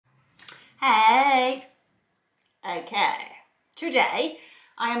Hey! Okay, today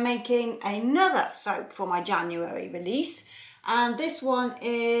I am making another soap for my January release, and this one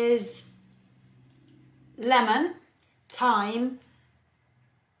is lemon, thyme,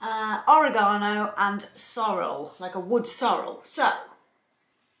 oregano and sorrel, like a wood sorrel. So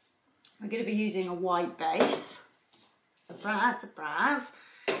we're going to be using a white base, surprise, surprise,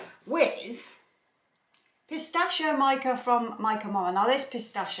 with pistachio mica from Mica Mama. Now this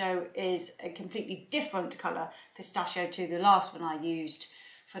pistachio is a completely different colour pistachio to the last one I used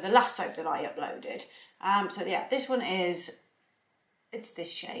for the last soap that I uploaded. So yeah, this one is, it's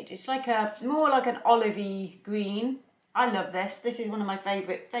this shade. It's like more like an olivey green. I love this. This is one of my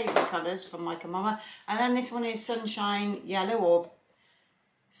favourite colours from Mica Mama. And then this one is sunshine yellow or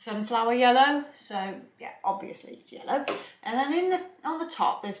sunflower yellow, so yeah, obviously it's yellow. And then on the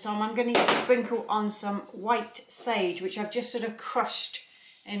top this time I'm going to sprinkle on some white sage, which I've just sort of crushed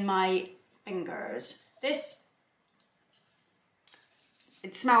in my fingers. It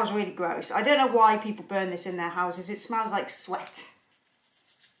smells really gross. I don't know why people burn this in their houses. It smells like sweat.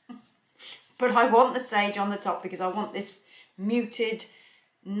 But I want the sage on the top because I want this muted,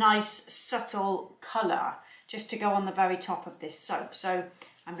 nice, subtle colour just to go on the very top of this soap. So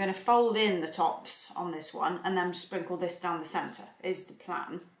I'm going to fold in the tops on this one and then sprinkle this down the centre is the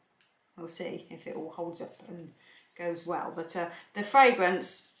plan. We'll see if it all holds up and goes well. But the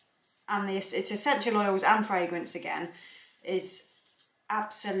fragrance and it's essential oils and fragrance again is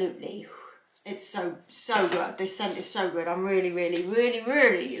absolutely, it's so good. This scent is so good. I'm really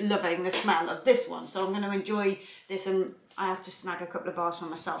loving the smell of this one. So I'm going to enjoy this, and I have to snag a couple of bars for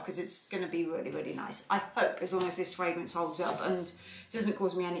myself because it's going to be really nice. I hope, as long as this fragrance holds up and doesn't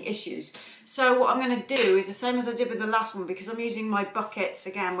cause me any issues. So what I'm going to do is the same as I did with the last one, because I'm using my buckets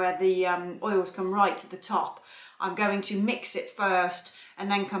again where the oils come right to the top. I'm going to mix it first and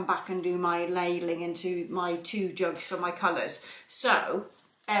then come back and do my ladling into my 2 jugs for my colours. So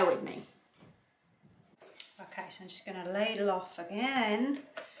bear with me. Okay, so I'm just going to ladle off again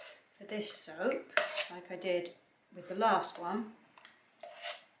for this soap like I did with the last one.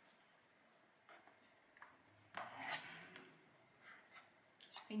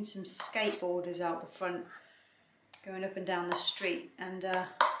 There's been some skateboarders out the front going up and down the street, and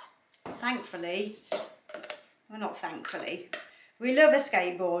thankfully, well, not thankfully, we love a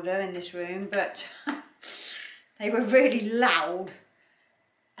skateboarder in this room, but they were really loud.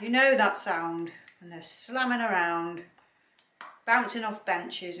 You know that sound, and they're slamming around, bouncing off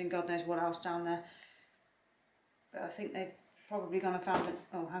benches and God knows what else down there. But I think they've probably gone and found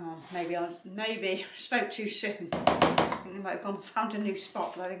oh, hang on, maybe I spoke too soon. I think they might have gone and found a new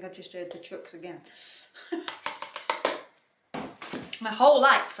spot, but I think I just heard the trucks again. My whole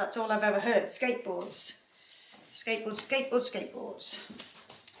life, that's all I've ever heard, skateboards. Skateboards, skateboards, skateboards.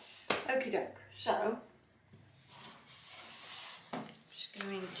 Okie doke, so, just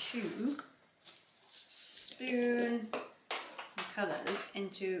going to spoon the colours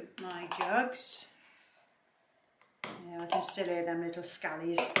into my jugs. Yeah, I can still hear them little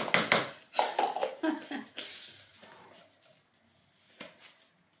scallies.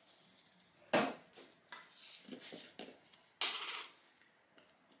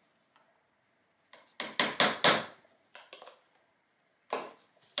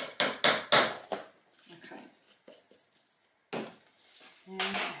 Okay. And I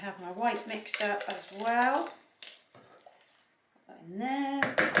have my white mixed up as well. Put that in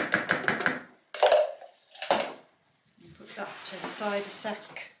there. That to the side a sec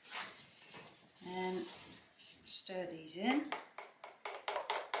and stir these in.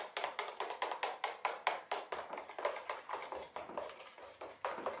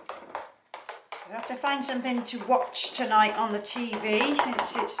 I have to find something to watch tonight on the TV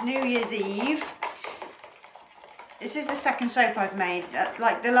since it's New Year's Eve. This is the second soap I've made.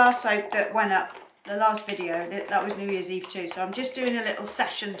 Like the last soap that went up, the last video, that was New Year's Eve too. So I'm just doing a little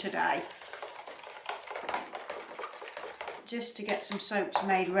session today, just to get some soaps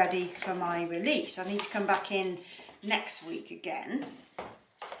made ready for my release. I need to come back in next week again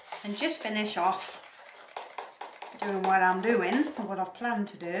and just finish off doing what I'm doing, or what I've planned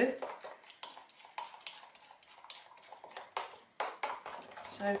to do.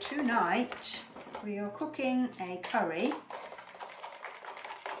 So tonight we are cooking a curry,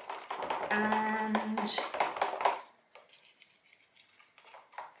 and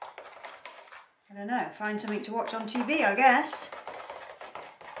I don't know, find something to watch on TV, I guess,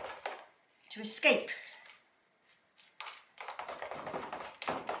 to escape.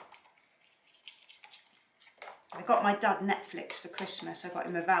 I got my dad Netflix for Christmas. I got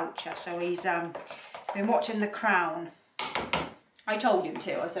him a voucher, so he's been watching The Crown. I told him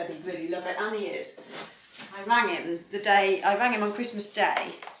to. I said he'd really love it, and he is. I rang him on Christmas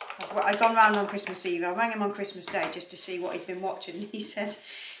Day. I'd gone round on Christmas Eve. I rang him on Christmas Day just to see what he'd been watching. He said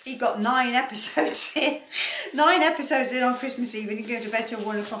he got 9 episodes in. 9 episodes in on Christmas Eve, and he'd go to bed till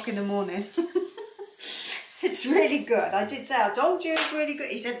 1 o'clock in the morning. It's really good. I did say, I told you it's really good.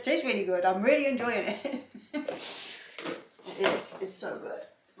 He said, it is really good. I'm really enjoying it. It is. It's so good.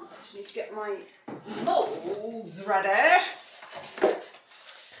 I just need to get my molds ready.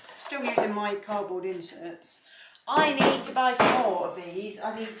 Still using my cardboard inserts. I need to buy some more of these.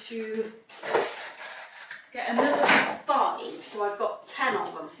 I need to get another 5, so I've got 10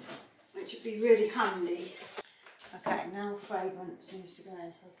 of them, which would be really handy. Okay, now fragrance needs to go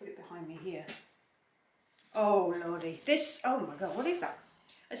in, so I'll put it behind me here. Oh lordy, this, oh my god, what is that?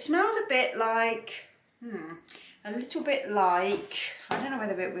 It smells a bit like, a little bit like, I don't know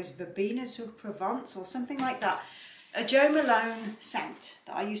whether it was Verbenas of Provence or something like that. A Jo Malone scent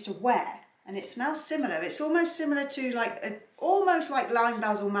that I used to wear, and it smells similar. It's almost similar to like, almost like lime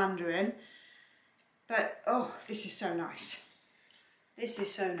basil mandarin, but oh, this is so nice. This is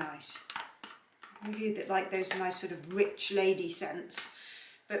so nice. I review that like those nice sort of rich lady scents,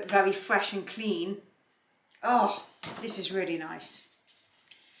 but very fresh and clean. Oh, this is really nice.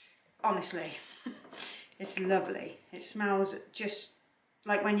 Honestly, it's lovely. It smells just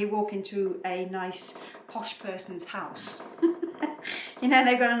like when you walk into a nice posh person's house. You know,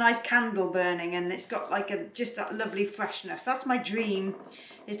 they've got a nice candle burning and it's got like just that lovely freshness. That's my dream,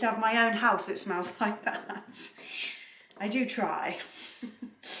 is to have my own house that smells like that. I do try.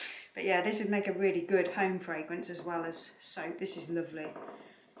 But yeah, this would make a really good home fragrance as well as soap. This is lovely.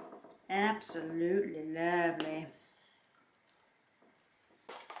 Absolutely lovely.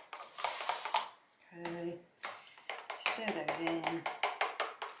 Okay, stir those in.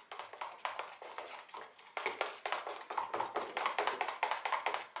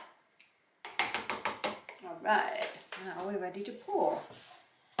 Alright, now we're ready to pour.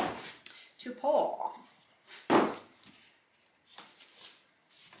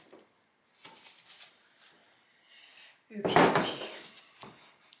 Okay.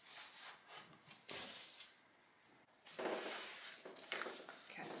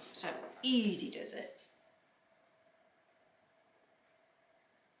 So easy does it.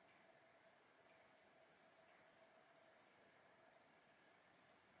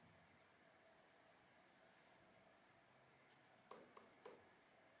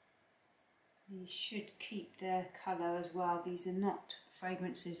 These should keep their colour as well. These are not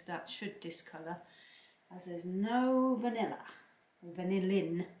fragrances that should discolour, as there's no vanilla or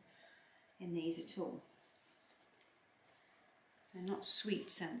vanillin in these at all. They're not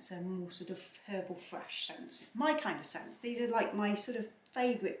sweet scents, they're more sort of herbal fresh scents. My kind of scents. These are like my sort of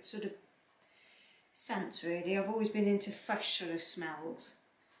favourite sort of scents really. I've always been into fresh sort of smells.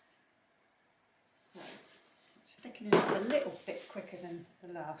 So it's thickening up a little bit quicker than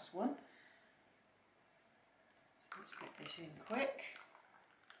the last one. Let's get this in quick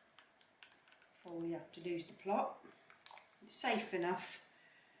before we have to lose the plot. It's safe enough.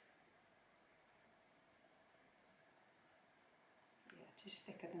 Yeah, it is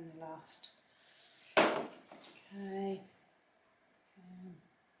thicker than the last. Okay.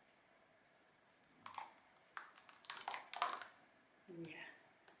 Yeah.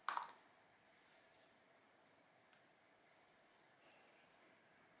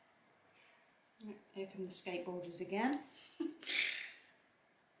 Open the skateboarders again.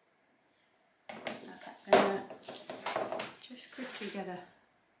 Okay, I'm gonna just quickly get a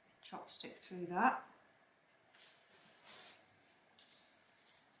chopstick through that.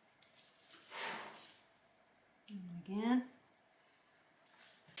 And again.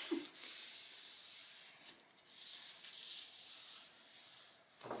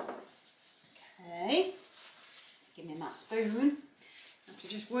 Okay, give me my spoon. I have to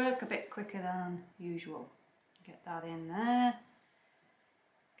just work a bit quicker than usual. Get that in there,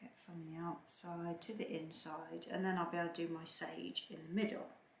 get from the outside to the inside, and then I'll be able to do my sage in the middle.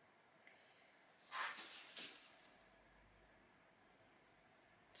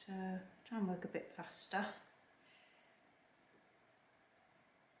 So try and work a bit faster.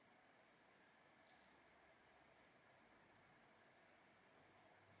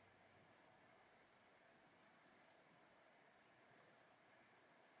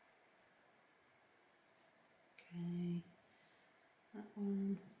 Okay, that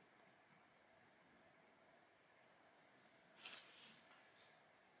one.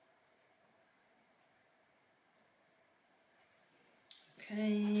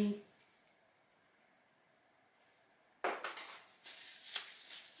 Okay.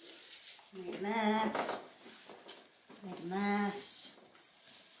 Made a mess. Made a mess.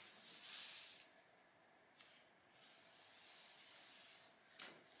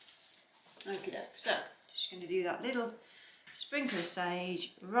 Okay, so just going to do that little sprinkle of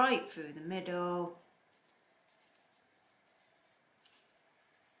sage right through the middle.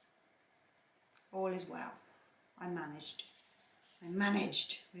 All is well. I managed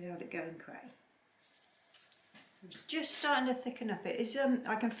without it going cray. I'm just starting to thicken up. It is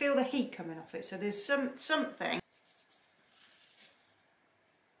I can feel the heat coming off it, so there's something.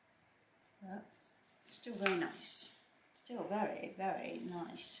 But still very nice. Still very, very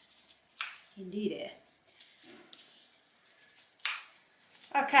nice indeed.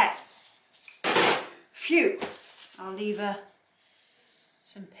 Okay. Phew. I'll leave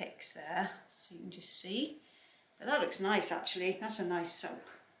some pics there so you can just see. But that looks nice actually. That's a nice soap.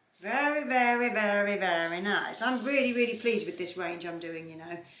 Very, very, very, very nice. I'm really, really pleased with this range I'm doing, you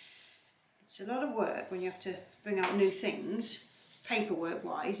know. It's a lot of work when you have to bring out new things, paperwork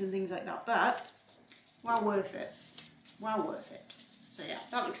wise and things like that, but well worth it. Well worth it. So yeah,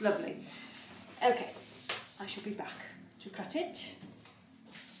 that looks lovely. Okay, I shall be back to cut it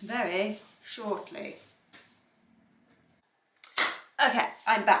very shortly. Okay,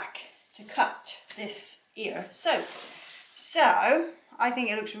 I'm back to cut this ear soap. So, I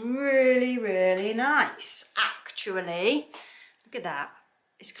think it looks really, really nice, actually. Look at that.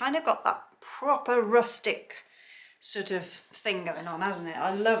 It's kind of got that proper rustic sort of thing going on, hasn't it?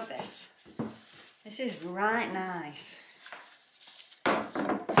 I love this. This is right nice. Okay.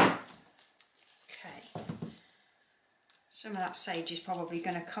 Some of that sage is probably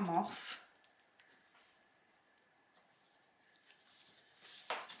going to come off.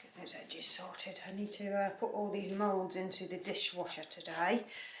 Those edges sorted. I need to put all these moulds into the dishwasher today.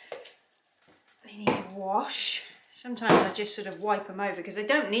 They need to wash. Sometimes I just sort of wipe them over because they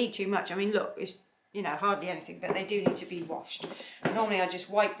don't need too much. I mean, look, it's, you know, hardly anything, but they do need to be washed. Normally I just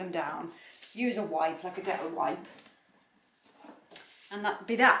wipe them down, use a wipe, like a Dettol wipe, and that'd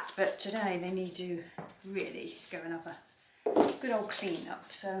be that. But today they need to really go and have a good old clean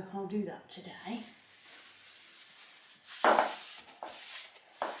up, so I'll do that today.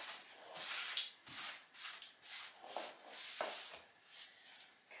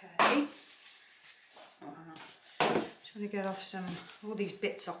 To get off all these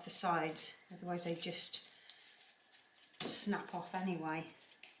bits off the sides, otherwise they just snap off anyway.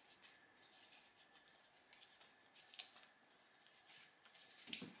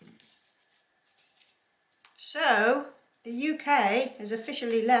 So the UK has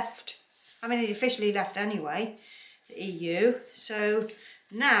officially left. I mean, it officially left anyway, the EU. So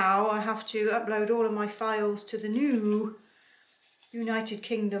now I have to upload all of my files to the new United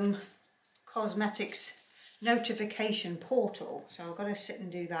Kingdom Cosmetics notification portal, so I've got to sit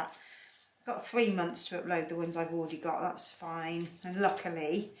and do that. I've got 3 months to upload the ones I've already got, that's fine, and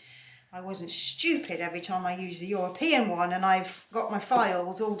luckily I wasn't stupid every time I use the European one, and I've got my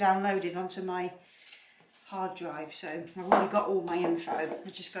files all downloaded onto my hard drive, so I've already got all my info.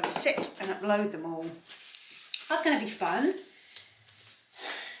 I've just got to sit and upload them all. That's going to be fun.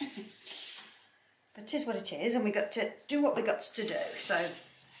 But it is what it is, and we got to do what we got to do, so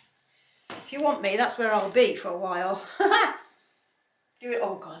if you want me, that's where I'll be for a while. Do it.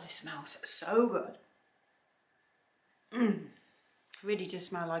 Oh God, this smells so good. Really does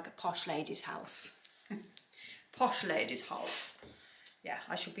smell like a posh lady's house. Posh lady's house. Yeah,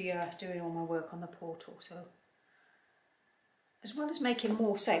 I should be doing all my work on the portal. So, as well as making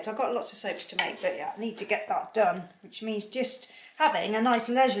more soaps, I've got lots of soaps to make, but yeah, I need to get that done, which means just having a nice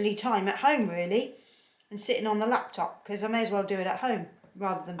leisurely time at home, really, and sitting on the laptop, because I may as well do it at home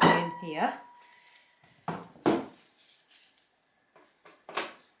rather than being here.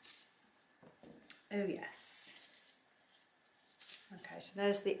 Oh yes. Okay, so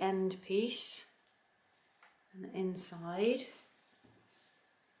there's the end piece and the inside.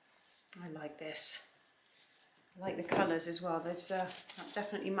 I like this. I like the colours as well. There's that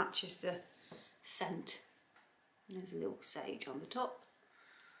definitely matches the scent. And there's a little sage on the top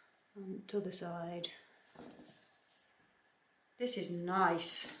and to the side. This is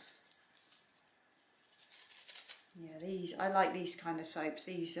nice. Yeah, I like these kind of soaps.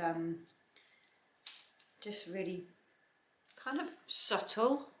 These just really kind of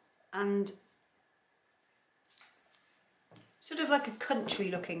subtle and sort of like a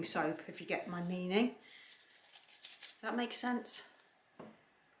country looking soap, if you get my meaning. Does that make sense?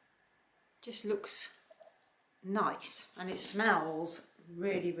 Just looks nice and it smells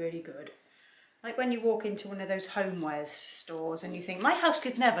really, really good. Like when you walk into one of those homewares stores and you think, my house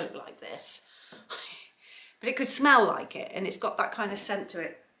could never look like this. But it could smell like it, and it's got that kind of scent to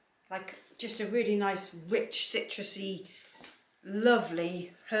it. Like just a really nice, rich, citrusy,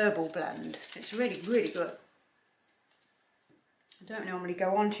 lovely herbal blend. It's really, really good. I don't normally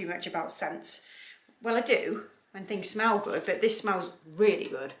go on too much about scents. Well, I do when things smell good, but this smells really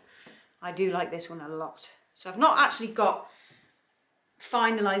good. I do like this one a lot. So I've not actually got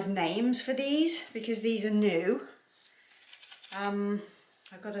finalised names for these because these are new.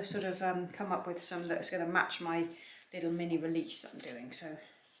 I've got to sort of come up with some that's going to match my little mini release that I'm doing. So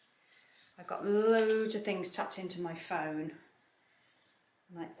I've got loads of things tapped into my phone.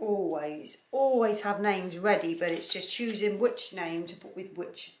 And I always have names ready, but it's just choosing which name to put with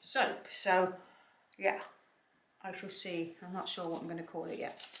which soap. So yeah, I shall see. I'm not sure what I'm going to call it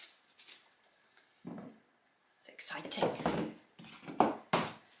yet. It's exciting.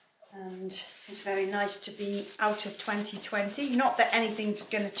 And it's very nice to be out of 2020. Not that anything's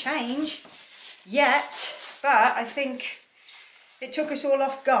going to change yet, but I think it took us all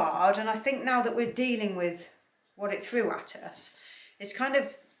off guard, and I think now that we're dealing with what it threw at us,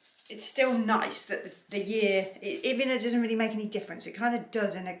 it's still nice that the year, even though it doesn't really make any difference, it kind of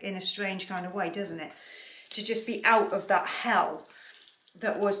does in a strange kind of way, doesn't it? To just be out of that hell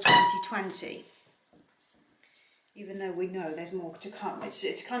that was 2020. Even though we know there's more to come.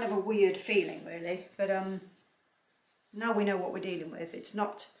 It's kind of a weird feeling, really. But now we know what we're dealing with. It's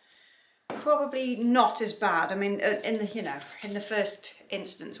probably not as bad. I mean, in the first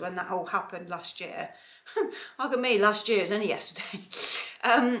instance when that all happened last year, look at me, last year is only yesterday.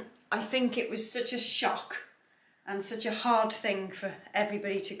 I think it was such a shock and such a hard thing for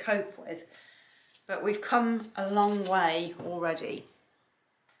everybody to cope with. But we've come a long way already.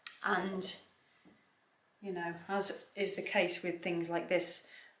 And you know, as is the case with things like this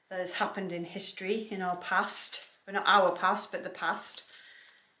that has happened in history, in our past, well, not our past, but the past,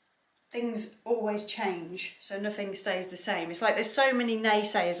 things always change, so nothing stays the same. It's like there's so many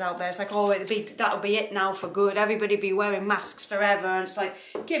naysayers out there. It's like, oh, that'll be it now for good. Everybody be wearing masks forever. And it's like,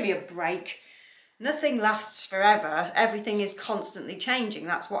 give me a break. Nothing lasts forever. Everything is constantly changing.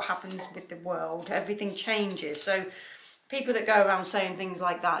 That's what happens with the world. Everything changes. So people that go around saying things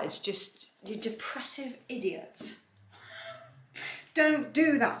like that, it's just, you depressive idiots. Don't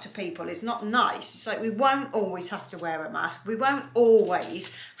do that to people. It's not nice. It's like we won't always have to wear a mask. We won't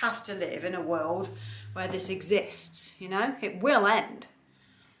always have to live in a world where this exists, you know? It will end.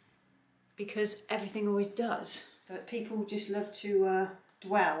 Because everything always does. But people just love to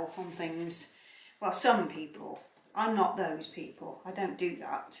dwell on things. Well, some people. I'm not those people. I don't do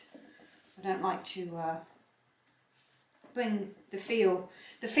that. I don't like to bring the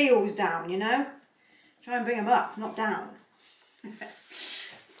feels down, you know? Try and bring them up, not down.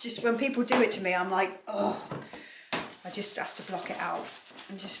 Just when people do it to me, I'm like, oh, I just have to block it out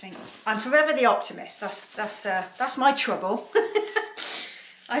and just think, I'm forever the optimist. That's my trouble.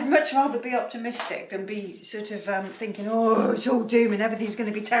 I'd much rather be optimistic than be sort of thinking, oh, it's all doom and everything's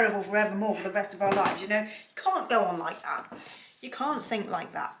going to be terrible forevermore for the rest of our lives, you know? You can't go on like that. You can't think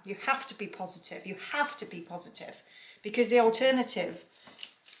like that. You have to be positive. You have to be positive. Because the alternative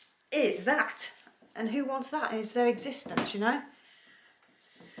is that. And who wants that? Is their existence, you know?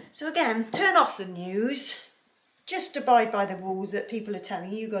 So again, turn off the news. Just abide by the rules that people are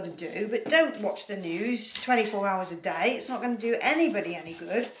telling you you've got to do. But don't watch the news 24 hours a day. It's not going to do anybody any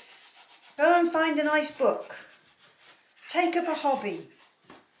good. Go and find a nice book. Take up a hobby.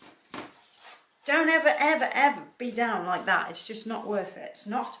 Don't ever be down like that. It's just not worth it. It's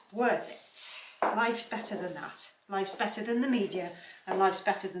not worth it. Life's better than that. Life's better than the media, and life's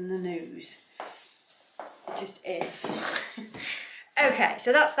better than the news. It just is. Okay,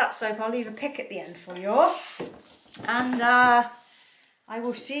 so that's that soap. I'll leave a pic at the end for you all. And I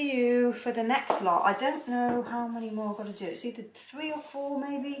will see you for the next lot. I don't know how many more I've got to do. It's either 3 or 4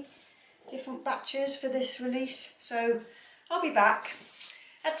 maybe different batches for this release. So I'll be back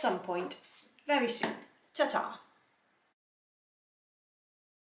at some point very soon. Ta-ta.